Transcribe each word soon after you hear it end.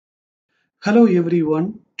Hello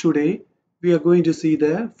everyone, today we are going to see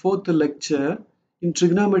the fourth lecture in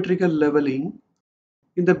trigonometrical leveling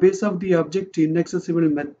in the base of the object inaccessible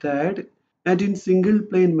method and in single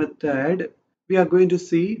plane method. We are going to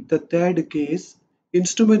see the third case.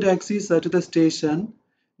 Instrument axis at the station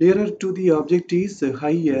nearer to the object is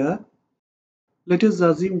higher. Let us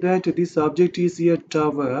assume that this object is a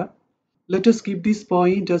tower. Let us keep this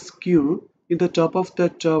point as Q in the top of the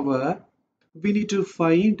tower. We need to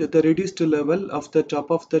find the reduced level of the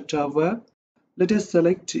top of the tower. Let us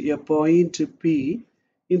select a point P.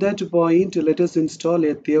 In that point, let us install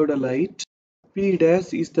a theodolite. P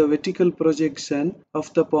dash is the vertical projection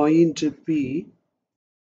of the point P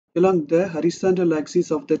along the horizontal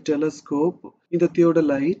axis of the telescope. In the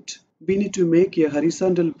theodolite, we need to make a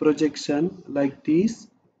horizontal projection like this,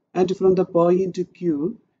 and from the point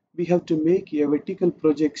Q, we have to make a vertical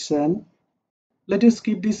projection. Let us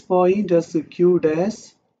keep this point as Q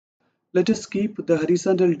dash. Let us keep the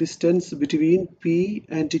horizontal distance between P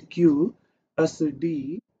and Q as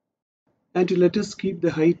D, and let us keep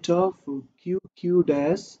the height of Q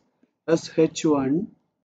dash as H1.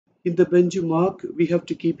 In the benchmark, we have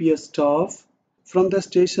to keep a staff. From the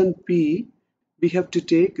station P, we have to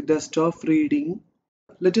take the staff reading.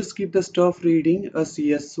 Let us keep the staff reading as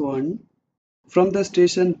S1. From the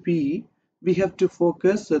station P, we have to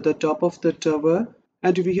focus at the top of the tower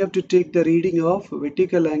and we have to take the reading of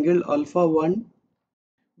vertical angle alpha 1.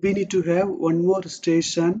 We need to have one more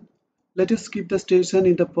station. Let us keep the station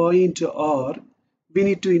in the point R. We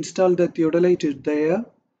need to install the theodolite there.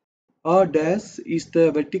 R dash is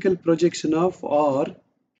the vertical projection of R.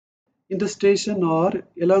 In the station R,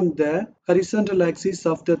 along the horizontal axis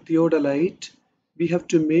of the theodolite, we have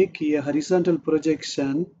to make a horizontal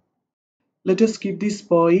projection. Let us keep this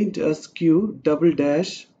point as Q double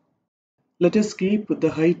dash. Let us keep the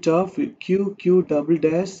height of Q double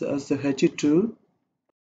dash as H2.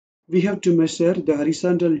 We have to measure the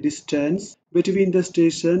horizontal distance between the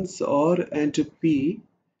stations R and P.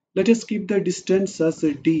 Let us keep the distance as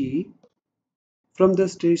D. From the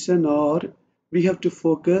station R, we have to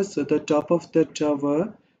focus at the top of the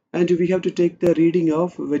tower and we have to take the reading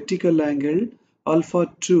of vertical angle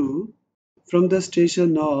alpha 2. From the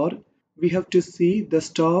station R, we have to see the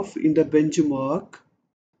staff in the benchmark.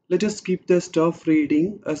 Let us keep the staff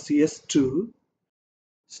reading as S2.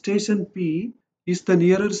 Station P is the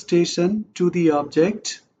nearer station to the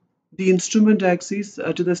object. The instrument axis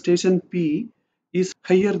at the station P is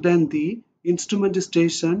higher than the instrument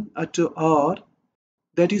station at R.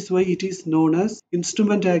 That is why it is known as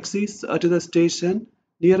instrument axis at the station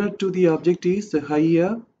nearer to the object is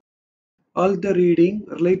higher. All the reading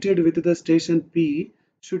related with the station P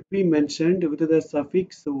should be mentioned with the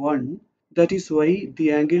suffix 1. That is why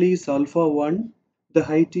the angle is alpha 1, the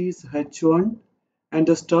height is H1, and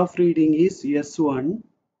the staff reading is S1.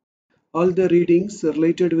 All the readings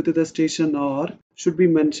related with the station R should be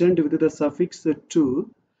mentioned with the suffix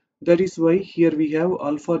 2. That is why here we have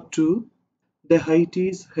alpha 2, the height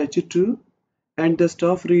is H2, and the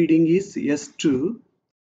staff reading is S2.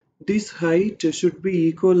 This height should be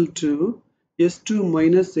equal to S2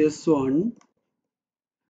 minus S1.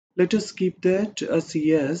 Let us keep that as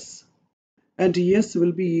S, and S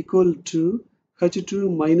will be equal to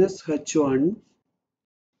H2 minus H1.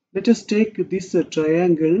 Let us take this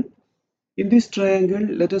triangle. In this triangle,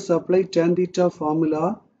 let us apply tan theta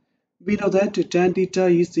formula. We know that tan theta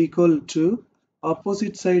is equal to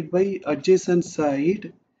opposite side by adjacent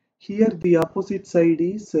side. Here the opposite side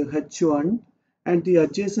is H1 and the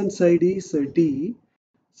adjacent side is D.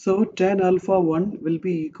 So tan alpha 1 will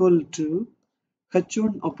be equal to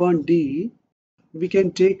H1 upon D. We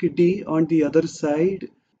can take D on the other side.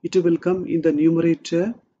 It will come in the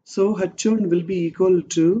numerator. So H1 will be equal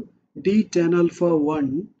to D tan alpha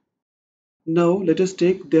 1. Now let us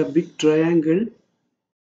take the big triangle.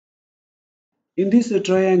 In this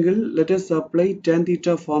triangle, let us apply tan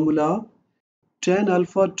theta formula. Tan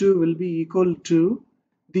alpha 2 will be equal to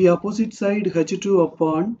the opposite side H2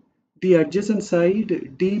 upon the adjacent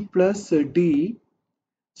side D plus D.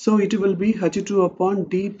 So it will be H2 upon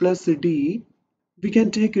D plus D. We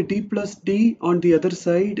can take D plus D on the other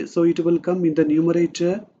side, so it will come in the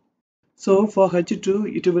numerator. So for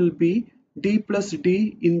H2, it will be D plus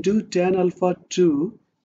D into tan alpha 2.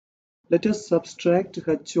 Let us subtract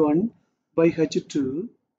H1 by H2.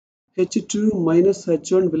 H2 minus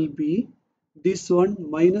H1 will be this one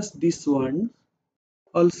minus this one.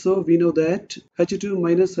 Also, we know that H2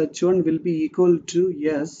 minus H1 will be equal to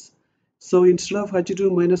S. So instead of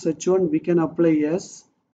H2 minus H1, we can apply S.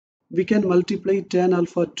 We can multiply tan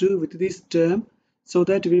alpha 2 with this term so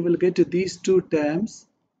that we will get these two terms.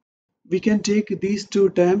 We can take these two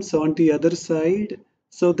terms on the other side,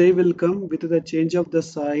 so they will come with the change of the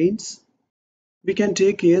signs. We can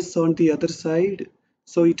take s on the other side,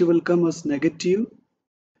 so it will come as negative.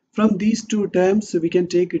 From these two terms, we can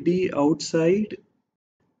take d outside.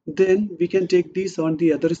 Then we can take this on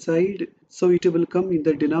the other side, so it will come in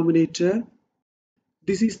the denominator.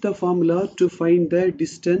 This is the formula to find the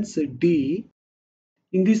distance d.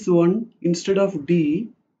 In this one, instead of d,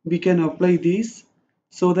 we can apply this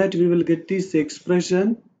so that we will get this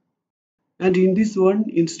expression. And in this one,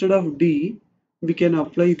 instead of d, we can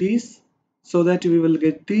apply this so that we will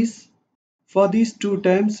get this. For these two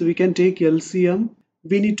terms, we can take LCM.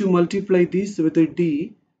 We need to multiply this with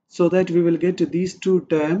d so that we will get these two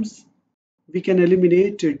terms. We can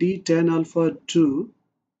eliminate d tan alpha 2.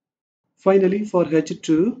 Finally, for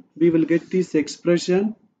H2, we will get this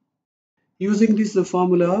expression. Using this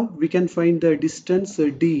formula, we can find the distance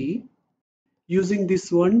d. Using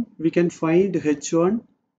this one, we can find H1.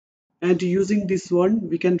 And using this one,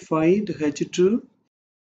 we can find H2.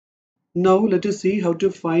 Now let us see how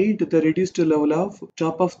to find the reduced level of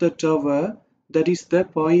top of the tower, that is the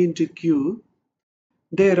point Q.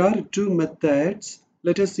 There are two methods.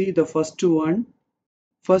 Let us see the first one.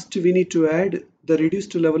 First, we need to add the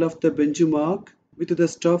reduced level of the benchmark with the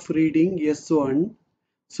staff reading S1.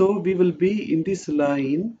 So we will be in this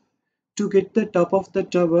line. To get the top of the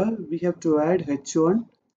tower, we have to add H1.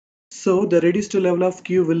 So the reduced level of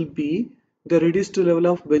Q will be the reduced level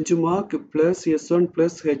of benchmark plus S1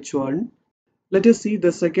 plus H1. Let us see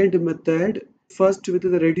the second method. First, with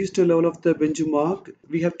the reduced level of the benchmark,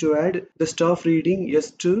 we have to add the staff reading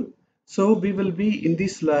S2. So we will be in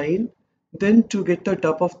this line. Then to get the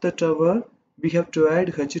top of the tower, we have to add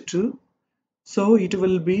H2. So it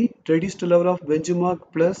will be reduced level of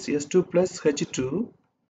benchmark plus S2 plus H2.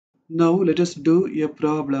 Now let us do a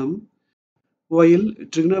problem. While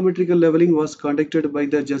trigonometrical leveling was conducted by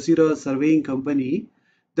the Jezeera Surveying Company,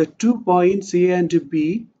 the 2 points A and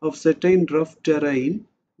B of certain rough terrain,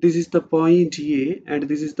 this is the point A and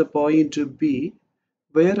this is the point B,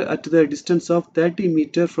 were at the distance of 30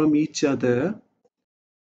 meters from each other.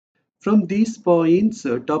 From these points,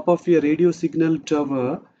 top of a radio signal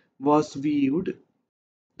tower was viewed.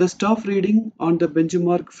 The staff reading on the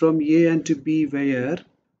benchmark from A and B were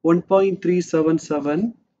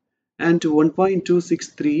 1.377 and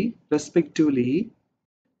 1.263 respectively.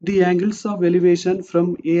 The angles of elevation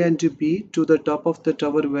from A and B to the top of the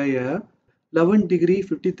tower were 11 degree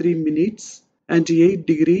 53 minutes and 8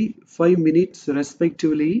 degree 5 minutes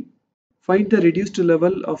respectively. Find the reduced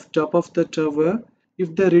level of top of the tower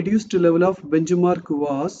if the reduced level of benchmark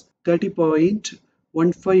was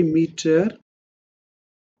 30.15 meter.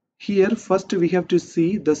 Here first we have to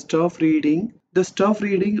see the staff reading. The staff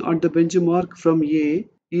reading on the benchmark from A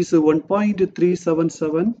is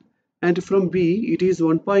 1.377 and from B it is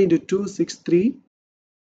 1.263.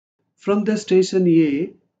 From the station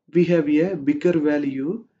A we have a bigger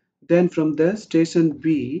value than from the station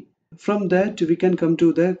B. From that we can come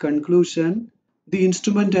to the conclusion. The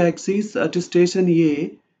instrument axis at station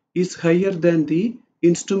A is higher than the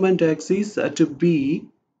instrument axis at B.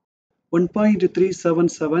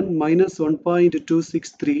 1.377 minus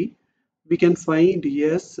 1.263, we can find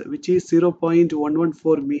S, which is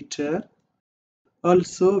 0.114 meter.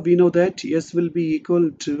 Also, we know that S will be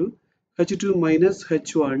equal to H2 minus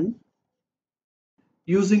H1.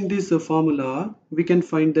 Using this formula, we can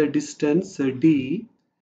find the distance D.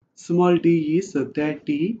 Small d is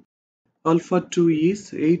 30. Alpha 2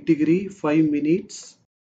 is 8 degree 5 minutes.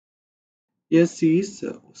 S is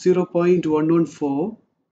 0.114.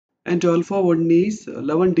 And alpha 1 is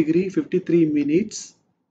 11 degree 53 minutes.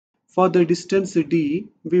 For the distance D,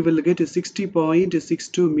 we will get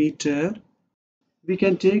 60.62 meter. We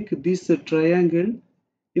can take this triangle.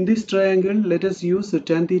 In this triangle, let us use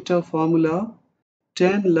tan theta formula.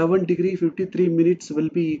 Tan 11 degree 53 minutes will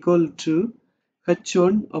be equal to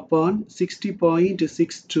H1 upon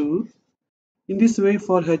 60.62. In this way,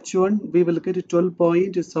 for H1, we will get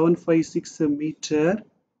 12.756 meter.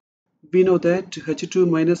 We know that H2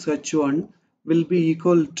 minus H1 will be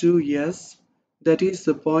equal to S, that is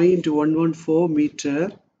 0.114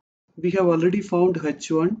 meter. We have already found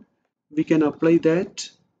H1. We can apply that.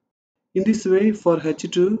 In this way, for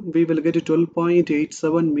H2, we will get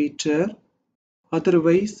 12.87 meter.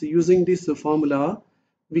 Otherwise, using this formula,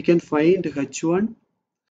 we can find H1.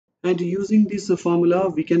 And using this formula,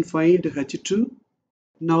 we can find H2.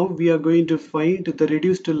 Now we are going to find the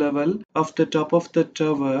reduced level of the top of the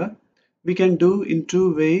tower. We can do in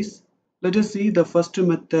two ways. Let us see the first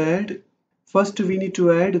method. First, we need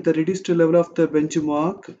to add the reduced level of the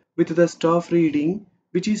benchmark with the staff reading,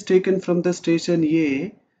 which is taken from the station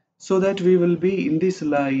A. so that we will be in this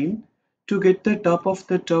line. To get the top of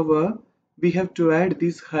the tower, we have to add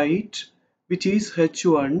this height, which is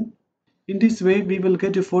h1. In this way, we will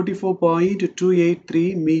get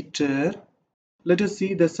 44.283 meter. Let us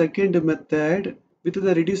see the second method. With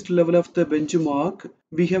the reduced level of the benchmark,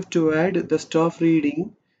 we have to add the staff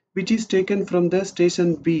reading, which is taken from the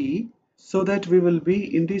station B, so that we will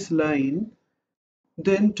be in this line.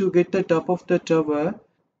 Then to get the top of the tower,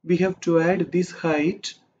 we have to add this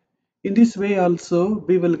height. In this way also,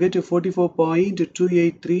 we will get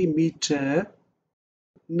 44.283 meter.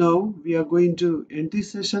 Now we are going to end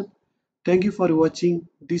this session. Thank you for watching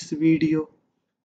this video.